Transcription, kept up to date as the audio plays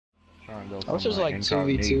Trying to go I wish from it was like 2v2 or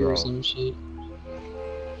incognito. some shit.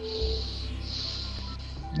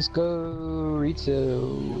 Let's go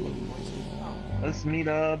retail. Let's meet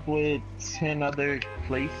up with 10 other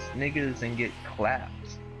place niggas and get clapped.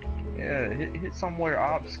 Yeah, hit somewhere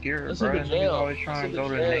obscure, Let's hit the bruh. Niggas jail. always Let's trying hit to the go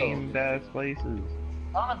to jail. name ass places.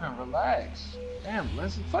 Donovan, relax. Damn,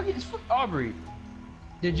 let's fuck it. It's fuck Aubrey.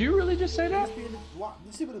 Did you really just say that? Niggas be in the, what?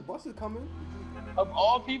 You see where the bus is coming? Of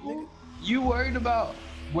all people, Nigga. you worried about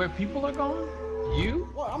where people are going? You?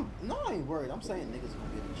 What? I ain't worried. I'm saying niggas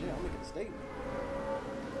gonna get in jail. I'm making a statement.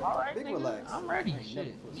 All right, Big nigga. relax. I'm ready. I ain't never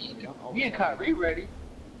Shit. pussy, nigga. I'm Me always and ready. Kyrie ready.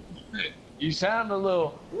 You sound a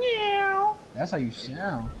little meow. That's how you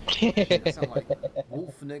sound. Shit, I sound like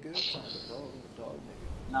wolf nigga. Sound like a dog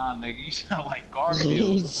nigga. Nah, nigga, you sound like He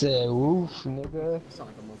Garfield. said, "Woof, nigga." I sound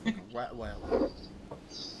like a motherfucking rat waller.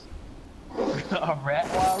 A rat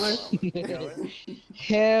waller?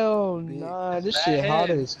 Hell Big. nah, this That shit hot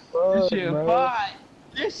is. as This fuck, shit bro. fine.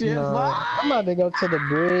 This shit Nah, I'm fine. about to go to the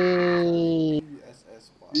bridge. USS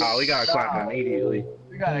spot. Oh, we gotta clap Nah, immediately.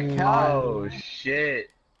 we got a count. Oh shit.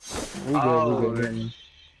 We good, we Oh good,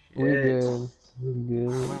 we shit. good, we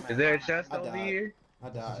good. Is there a chest I over died. here? I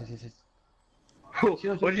died.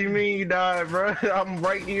 What do you mean you died, bro? I'm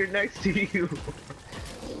right here next to you.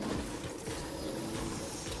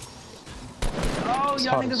 Oh, It's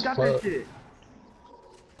y'all hot niggas as got that fuck. shit.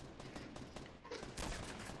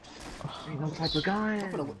 Ain't no type of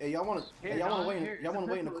gun. Hey, y'all wanna wait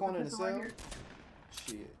in the corner in the cell? Here.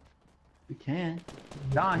 Shit. We can.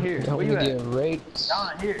 Don here. Don't Where we you at? get raped?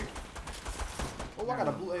 Don here. Oh, I got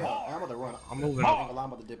a blue AR. I'm about to run. I'm moving I'm up.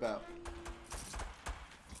 about to dip out.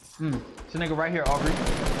 It's a nigga right here, Aubrey.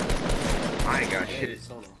 I ain't got Hey, shit.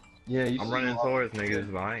 solo. Yeah, you I'm see running him. towards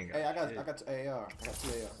niggas, but I ain't got Hey, I got shit. AR. I got 2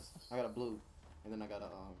 ARs. I got a blue, and then I got a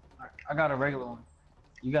I got a regular one.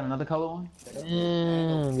 You got another color one?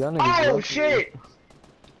 Damn, y'all niggas Oh lucky. shit!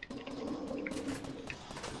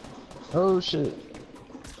 Oh shit.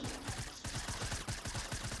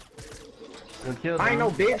 Good kill, I ain't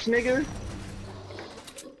no Don. bitch, nigga.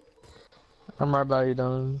 I'm right by you,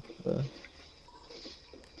 Don. Let's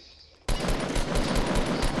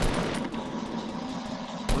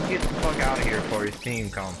get the fuck out of here before his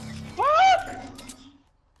team comes.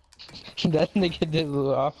 That nigga did a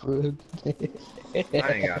little off-road.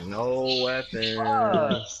 I ain't got no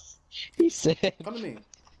weapons. He said, Come to me.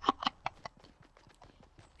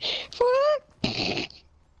 "Fuck."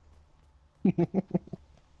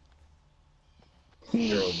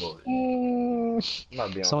 Girl boy. I'm about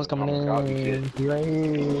to be on Someone's some coming kamikaze shit. in. He right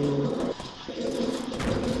here.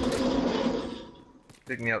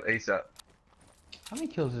 Pick me up ASAP. How many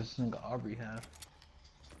kills does this nigga Aubrey have?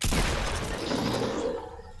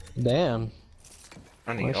 Damn.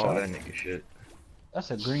 I need Nice all shot. that nigga shit.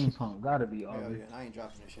 That's a green pump. Gotta be Hell Aubrey. yeah, and I ain't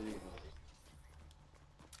dropping this shit either.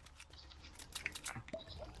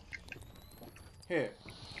 Here,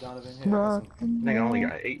 Donovan. Here. I got Rock some. Nigga only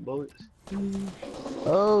got 8 bullets.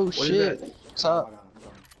 Oh What is shit. that? What's Oh, I up? got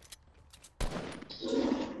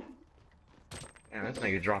him. Man, this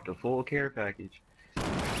nigga dropped a full care package.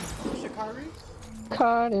 Oh shit, Kyrie.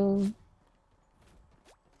 Caught him.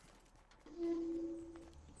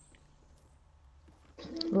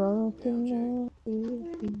 Rockin'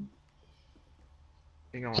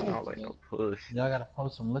 He going out like no puss. Y'all gotta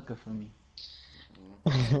post some liquor for me.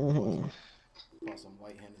 Pour some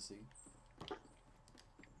white Hennessy.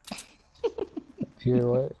 Here,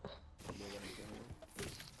 what?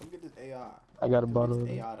 Come get this AR. I got a Come bottle get of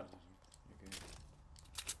this it. AR. Okay.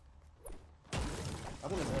 I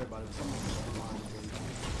think it's everybody. But some niggas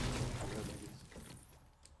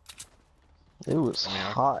It was I mean,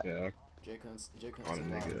 hot. Yeah. Jay couldn't On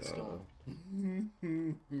survive nigga, the storm.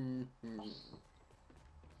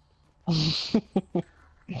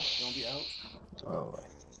 Don't be out. Oh.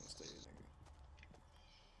 Stay,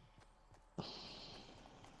 nigga.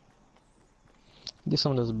 Get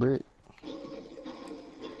some of this brick. I'm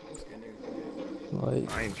scared niggas. Like,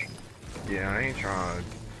 I ain't trying to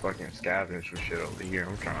fucking scavenge for shit over here.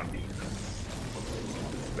 I'm trying to be in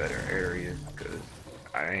a better area, cause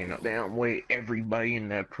I ain't no damn way everybody in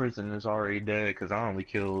that prison is already dead, cause I only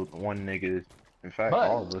killed one nigga. In fact,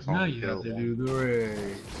 all of us Now only you have killed to one. do the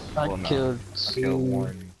race. I Well, nah, killed I killed 2.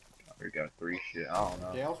 one. I already got 3 shit. I don't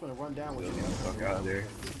know. Yeah, I was gonna run down with you. Get the fuck out of there.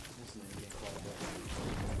 This nigga getting clapped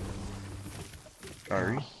at.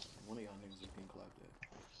 Kyrie? One of y'all niggas is getting clapped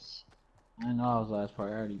at. I know I was last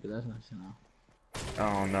priority, but that's not enough. I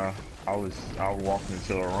don't know. I walked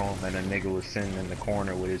into a room and a nigga was sitting in the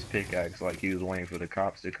corner with his pickaxe like he was waiting for the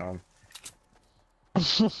cops to come. Now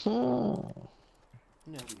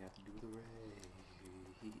we have to do the race.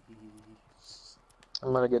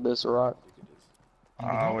 I'm gonna get this rock. You could just. Nigga,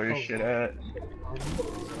 Ah, don't where this poke. shit at?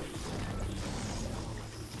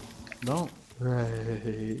 Don't. Right.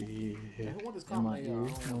 Hey, who want this In my common AR? I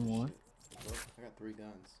ears, don't no want this more. shit. Bro, I got 3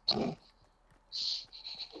 guns.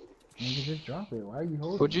 Nigga, just drop it. Why are you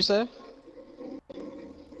holding What'd you say?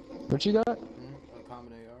 What you got? A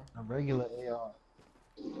common AR. a regular AR?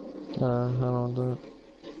 I don't do it.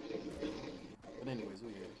 But anyways, we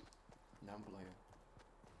here. Now I'm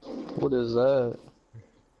playing. What is that?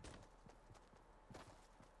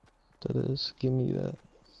 That is. Give me that.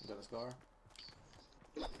 You got a scar?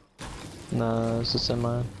 Nah, it's a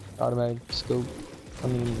semi-automatic scope. I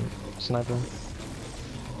mean, sniper.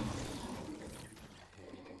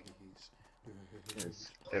 It's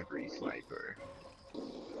every sniper.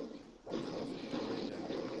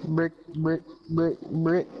 Brick, brick, brick,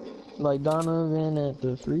 brick. Like Donovan at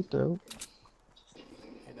the free throw.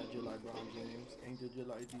 Ain't that just like LeBron James? Ain't that just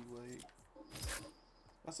like D-Wade?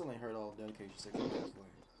 I still ain't heard all of Dedication 6 and halfway.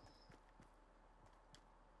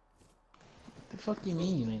 The fuck you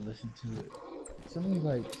mean you ain't listened to it? It's only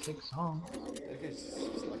like 6 songs. Dedication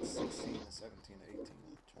is like 16 and 17 and 18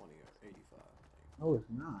 and 20 or 85. No, it's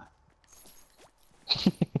not.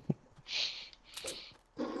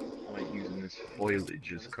 I like using this foliage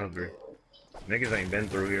as Let's cover. look. Niggas ain't been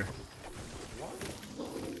through here. What?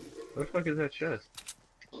 What the fuck is that chest?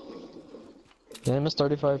 Damn, it's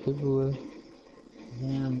 35 people left.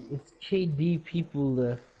 Damn, it's KD people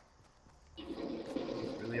left.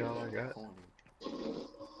 Really all I got? Corny.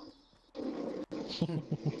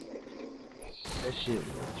 That shit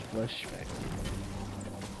was frustrating.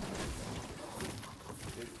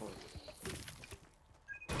 Big foot.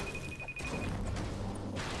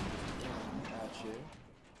 Shit.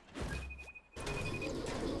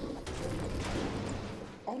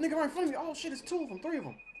 Oh, nigga right in front of me. Oh, shit, it's 2 of them, 3 of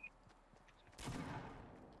them.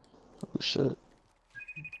 Oh shit.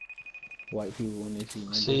 White people when they see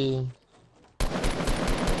niggas. See.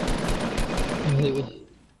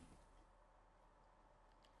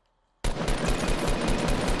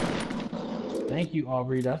 Thank you,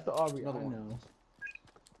 Aubrey. That's the Aubrey Another I one. know.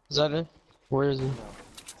 Is that it? Where is he? No.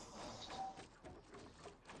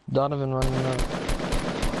 Donovan running up.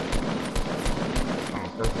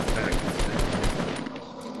 Oh, purple pack.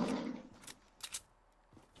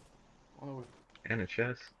 I don't know where, And a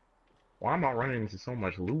chest. Why am I running into so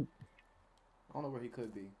much loot? I don't know where he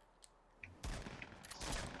could be. Is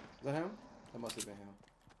that him? That must have been him.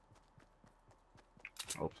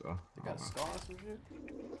 Hope so. They got a scar or some shit?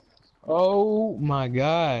 Oh my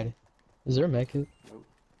god. Is there a mech hit? Nope.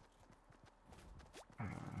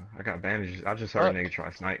 I got bandages. I just heard a nigga try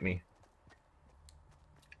to snipe me.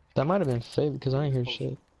 That might have been fake because I ain't hear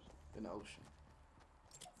shit. In the ocean.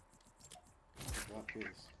 I can drop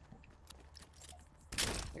this.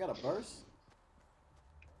 They got a burst?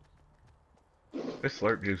 There's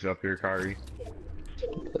slurp juice up here, Kyrie.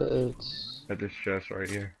 It's... At this chest right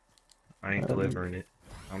here. I ain't delivering it.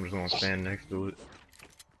 I'm just gonna stand next to it.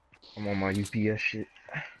 I'm on my UPS shit.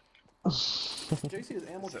 JC is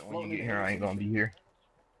ammo So just when you floating get in here, the air. I ain't gonna be here.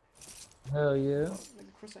 Hell yeah. Oh,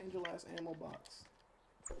 nigga, Chris Angel ass ammo box.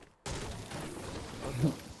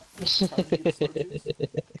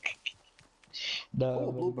 Nah,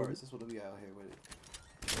 Oh, bluebirds. That's what we out here with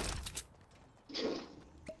it.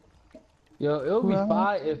 Yo, it'll be Right.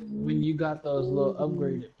 fire if when you got those little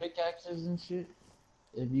upgraded pickaxes and shit,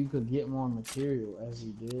 if you could get more material as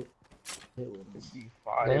you did, it would be. It'd be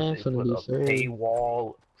fire Damn, if they finna put be a fair.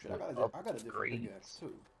 paywall. Shit, I got a different upgrades. pickaxe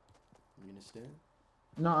too. You understand?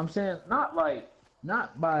 No, I'm saying not by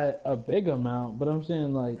a big amount, but I'm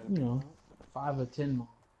saying like, Got a big 5 or 10 more.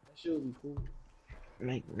 That shit would be cool.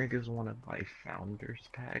 Make niggas wanna buy founders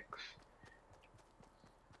packs.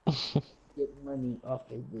 Get money off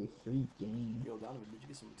every free game. Yo, Donovan, did you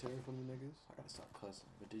get some material from the niggas? I gotta stop cussing.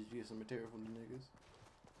 But did you get some material from the niggas?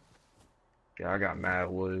 Yeah, I got mad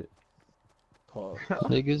wood. Pause.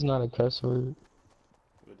 Nigga's not a cuss word.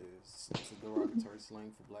 What it is? It's a derogatory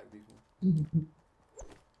slang for black people.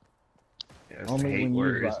 Yeah, it's a Only hate when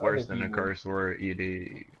word. used by It's worse other than a people. curse word. You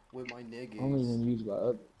dig? With my niggas. Only when used by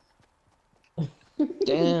others.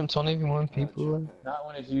 Damn, 21 I got a people jump left. pad. Not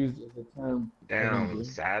when it's used as a term. Damn, Avenger.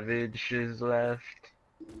 Savage is left.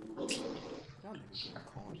 Y'all niggas getting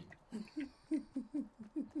corny.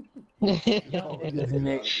 Y'all niggas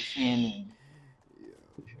Nick Shannon.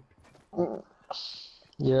 Yeah.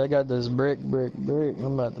 Yeah, I got this brick. I'm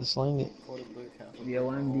about to sling it. Quarter brick, half a brick. Yo,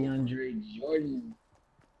 I'm the whole brick. DeAndre Jordan.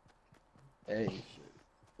 Hey.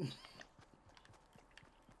 Shit.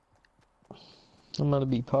 I'm about to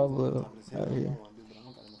be Pablo Sometimes it's hell out I here. want to do, but I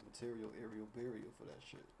don't got enough material, aerial burial for that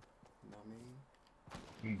shit. You know what I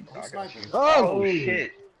mean? Who's I got you. sniping? Oh Oh,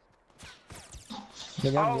 shit!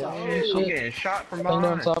 Nigga, I'm Oh yelling and shit! I'm shit. getting shot from Bang on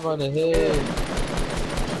behind. top of the head.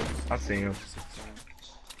 I see him.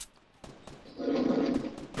 Hey,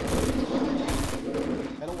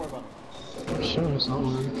 don't worry about him. Shoot him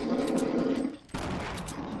somewhere.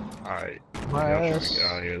 All right, My y'all trying to ass. get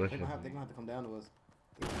out of here. Let's They're just. gonna have to come down to us.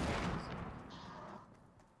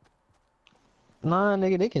 Nah,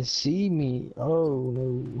 nigga, they can see me. Oh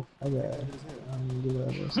no, I got. Hit his head. I'm gonna do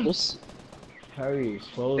that. This. Harry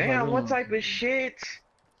exposed like a Damn! What type of motherfucker. shit?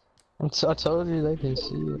 I told you they can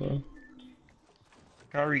see you.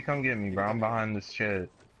 Kyrie, come get me, bro. I'm behind this shed.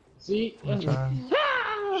 See? I'm trying.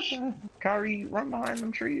 Kyrie, run behind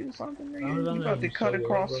them trees or something, nigga. I'm You not about to even cut so low,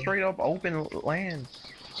 across bro. straight up open land.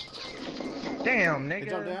 Damn, They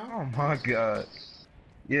jumped nigga. down? Oh my god.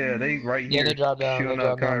 Yeah, they right Yeah, they here dropped down. They shooting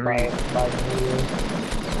up dropped down by Kyrie. me.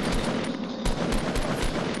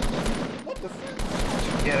 What the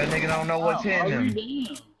fuck? Yeah, that nigga don't know what's Oh, hitting are him. you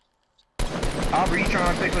damn? Aubrey, you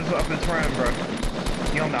trying to pick us up his friend, bro.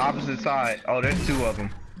 He on the opposite side. Oh, there's two of them.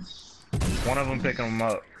 One of them picking him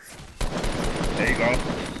up. There you go.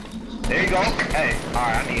 There you go. Hey,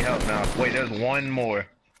 alright, I need help now. Wait, there's one more.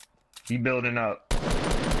 He building up.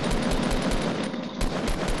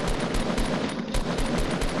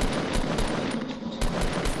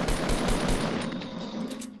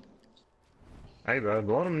 Hey, bro,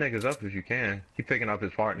 blow them niggas up if you can. He picking up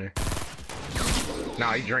his partner.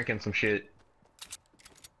 Nah, he drinking some shit.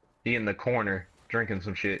 He in the corner drinking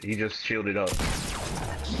some shit. He just shielded up.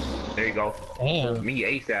 There you go. Damn. Me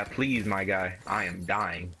ASAP, please, my guy. I am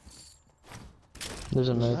dying. There's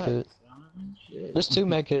a med kit. Shit. There's two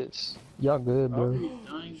med kits. Y'all good, bro.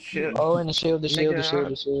 Shit. Oh, and the shield, the shield, the shield, Nigga,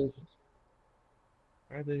 the shield.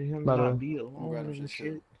 rather him By the not way. be I'm gonna grab alone them and shit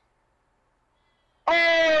too. shit.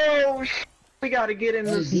 Oh, shit. We gotta get in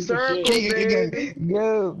the Hey, get the shit. circle, baby.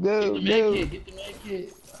 Go, Get go, the med go. kit. Get the med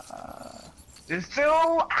kit. There's two.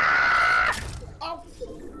 Ah! Oh!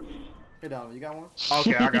 Hey, Donovan, you got one?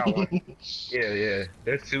 Okay, I got one. Yeah.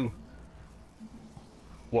 There's two.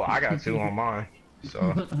 Well, I got two on mine.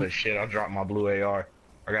 So, but shit, I dropped my blue AR.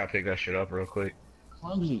 I gotta pick that shit up real quick.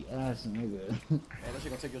 Clumsy ass nigga. Hey, that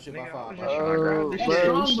shit gonna take your shit by Nigga, I was 5, just bro. trying to grab Oh, the That's shit.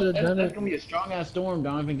 bro, we strong, should but have done that's it. gonna be a strong ass storm,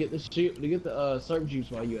 Donovan. Get the shit, to get the surf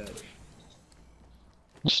juice while you at it.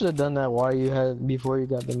 You should have done that while you had before you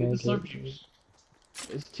got the Get the med surf kit. juice.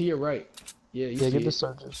 It's to your right. Yeah, you Yeah, see get the it.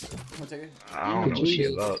 surges. I'm gonna take it. I don't know Could what to you-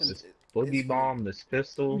 give up. This boogie bomb, this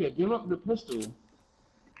pistol. Yeah, give up the pistol.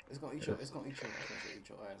 It's gonna eat your. It's gonna eat your. I was gonna say eat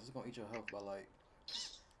your ass. It's gonna eat your health by like.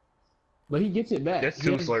 But he gets it back. That's He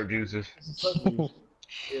two has- slurp juices. it's a surf juice.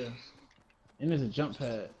 Yeah. And there's a jump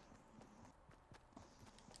pad.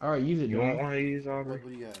 Alright, use it, You want Donovan. one of these, What, Aubrey?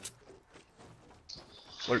 what do you have?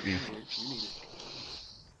 Slurp You juice. need it. You need it.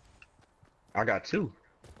 I got two.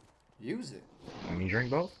 Use it. Let me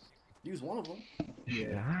drink both. Use one of them. Yeah,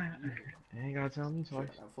 alright. You ain't gotta tell me Shit, twice.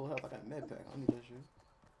 I got full health. I got med pack. I don't need that shit.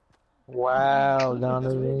 Wow, That's what you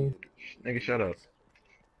Donovan. needed. Nigga, shut up.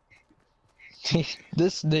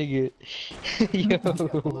 This nigga.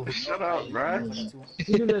 Yo. Shut up, bruh. I got two.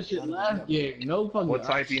 He did that shit last game. No fucking. What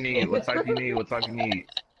type you need? What type you need? What type you need?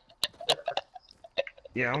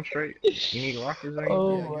 Yeah, I'm straight. You need rockets or anything?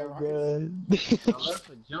 Oh Yeah, my yeah, god. I left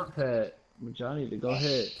the jump pad, but y'all need to go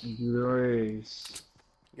ahead and do the race.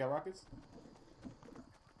 You got rockets?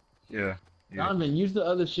 Yeah. Yeah. Donovan, use the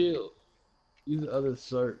other shield. Use the other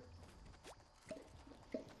slurp.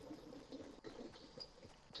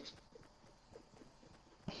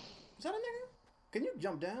 Is that a nigga? Can you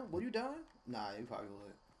jump down? Will you die? Nah, you probably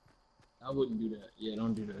would. I wouldn't do that. Yeah,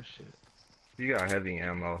 don't do that shit. You got heavy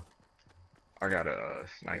ammo. I got a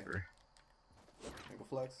sniper. Ankle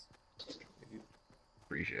flex. If you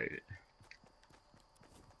Appreciate it.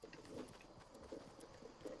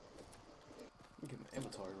 get my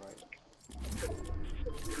inventory right.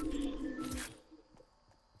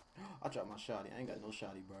 I dropped my shotty. I ain't got no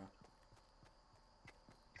shotty, bro.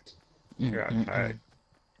 I got tied.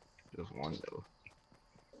 Just one though.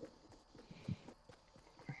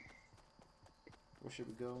 Where should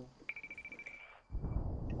we go?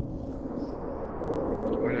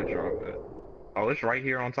 Where did I drop it? Oh, it's right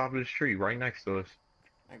here on top of this tree, right next to us.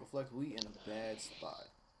 Ankle flex. We in a bad spot.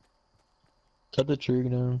 Cut the tree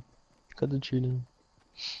down. Cut the tree down.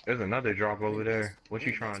 There's another drop over there. What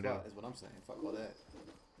We you in a bad trying to do? spot Is what I'm saying. Fuck all that.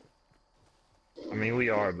 I mean, we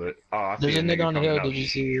are, but I There's see a nigga on the coming hill, up did you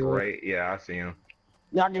see? straight. Yeah, I see him.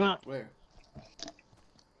 Knock him out. Where?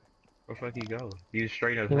 Where the fuck he go? He's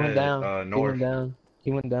straight He ahead. went down. He North. went down.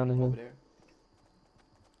 He went down the Over hill. there.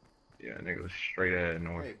 Yeah, nigga was straight ahead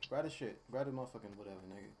north. Hey, grab this shit. Grab the motherfucking whatever,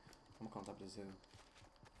 nigga. I'm gonna come top of this hill.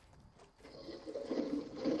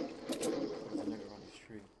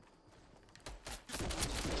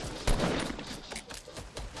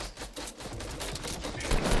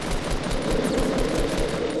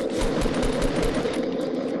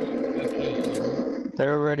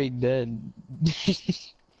 already dead. Oh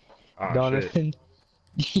shit. Donovan.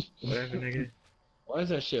 Whatever, nigga. Why is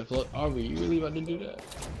that shit float? Aubrey, you really about to do that?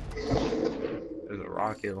 There's a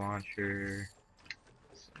rocket launcher.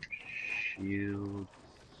 Some shield.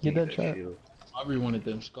 Get Need that trap. shield. Aubrey wanted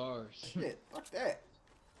them scars. Shit, fuck that.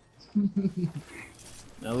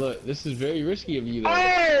 Now look, this is very risky of you though.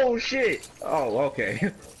 Oh shit! Oh,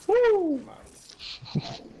 okay. Woo!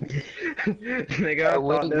 Nigga, I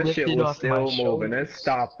weight thought that shit lifted was off my still moving. That shoulders.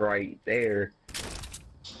 stopped right there.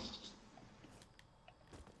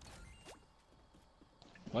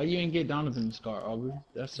 Why you ain't get Donovan's scar, Aubrey?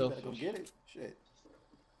 That's You better selfish. go get it. Shit.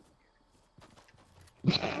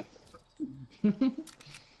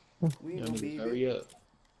 We ain't Y'all gonna niggas be hurry up.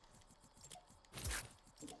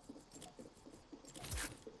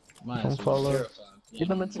 Might Don't as well be follow. terrified. Get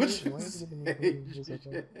them What materials. you Why say? you get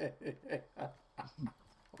them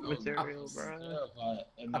Material, So bro. terrified.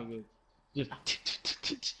 That nigga just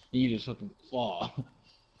you just fucking fall.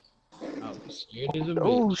 I was scared as a bitch.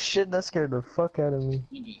 Oh shit, that scared the fuck out of me.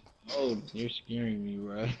 Nigga, oh, you're scaring me,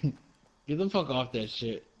 bro. Get the fuck off that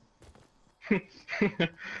shit. What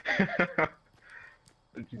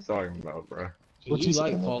you talking about, bro? 'Cause What you you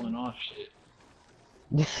like saying? falling off shit.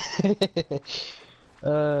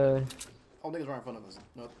 Oh, niggas right in front of us.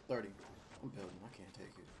 No, 30. I'm building. I can't take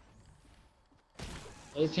it.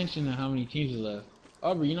 Pay attention to how many teams are left.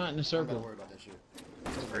 Aubrey, you're not in the I don't gotta circle. worry about that shit.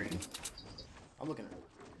 Crazy. I'm looking at it.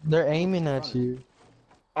 They're aiming at you.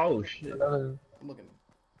 Oh shit. Another, I'm looking at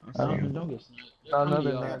I see Donovan, him. don't get sniped. They're no, coming to another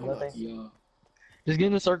y'all. not, They're nothing. coming. Y'all. Just get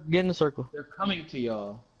in the circle. Get in the circle. They're coming to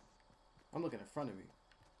y'all. I'm looking in front of me.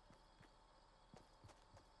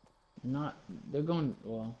 Not. They're going.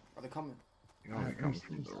 Well. Are they coming? You know, he comes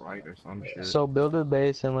from the right or some shit. So build a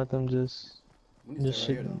base and let them just We need to just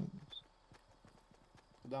stay right shoot. here,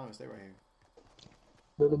 though. Donovan, stay right here.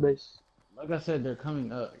 Build a base. Like I said, they're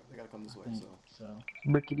coming up. They gotta come this way, I think, so. so.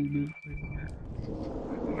 Brickety boot.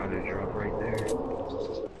 Another drop right there.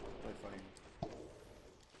 Wait, fighting.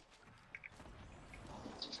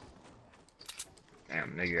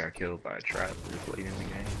 Damn, nigga got killed by a trap this late in the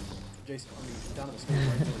game. Jason, I mean, Donovan, stay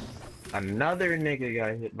right there. Another nigga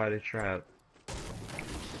got hit by the trap.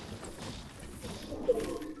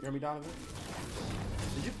 You hear me, Donovan?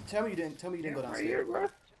 Did you tell me you didn't go Right downstairs? here, bro.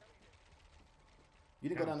 You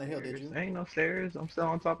didn't go down the hill, did you? There ain't no stairs. I'm still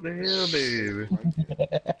on top of the hill, baby.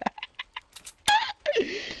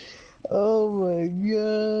 Oh my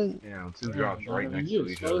god. Damn, two drops right Donovan, next you to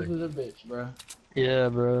each exposed other. as a bitch, bro. Yeah,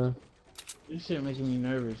 bro. This shit making me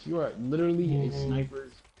nervous. You are literally a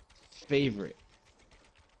sniper's favorite.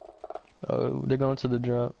 Oh, they're going to the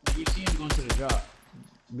drop. You see him going to the drop.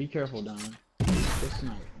 Be careful, Don. This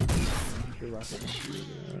snipe. Not your rocket.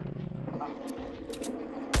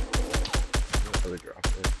 Another drop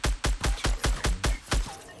there.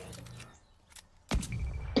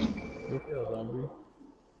 Good kills, Aubrey.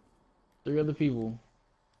 3 other people.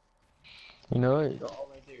 You know what? They're all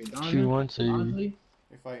right there. If Donovan, you want to. honestly,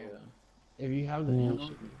 They fighting. if you have the Yeah. ammo,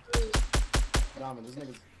 Donovan, this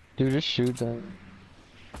nigga's. Dude, just shoot them.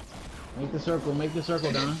 make the circle,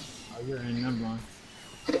 Don. Oh, you're in, never mind.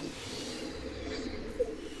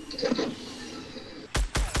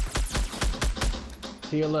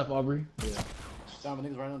 To your left, Aubrey. Yeah. Donovan,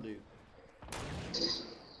 niggas right on dude.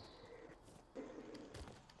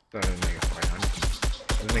 That nigga right on.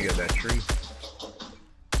 That nigga that tree.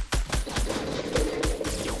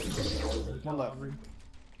 One left.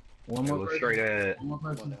 One It more was person. straight at. One more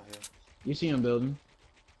One person. down here. You see him building.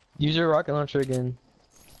 Use your rocket launcher again.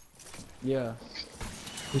 Yeah.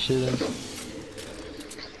 You shoot him.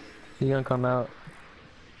 He's gonna come out.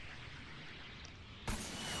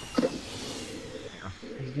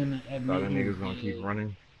 He's gonna admit Thought that he nigga's was gonna keep dead.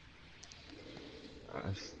 running.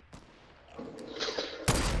 Nice.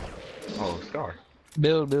 Oh, scar.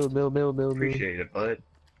 Build. Appreciate it, bud.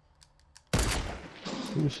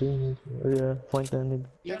 Who was shooting? Oh yeah, flank that nigga.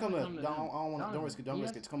 Yeah, come to up. I don't want to. Don't risk it. Don't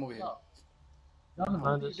risk it. Just come over here.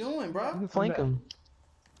 Donovan, What you doing, You bro? can flank back. him.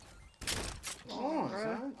 Come on,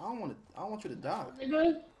 son. I don't want you to die.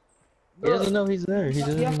 nigga. He doesn't know he's there. He He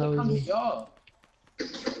doesn't has to know come to he's there. y'all.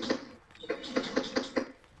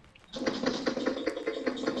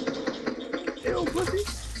 Ew, pussy.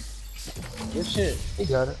 Good shit. He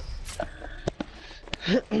got it.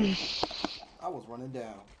 I was running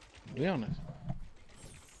down. We on this.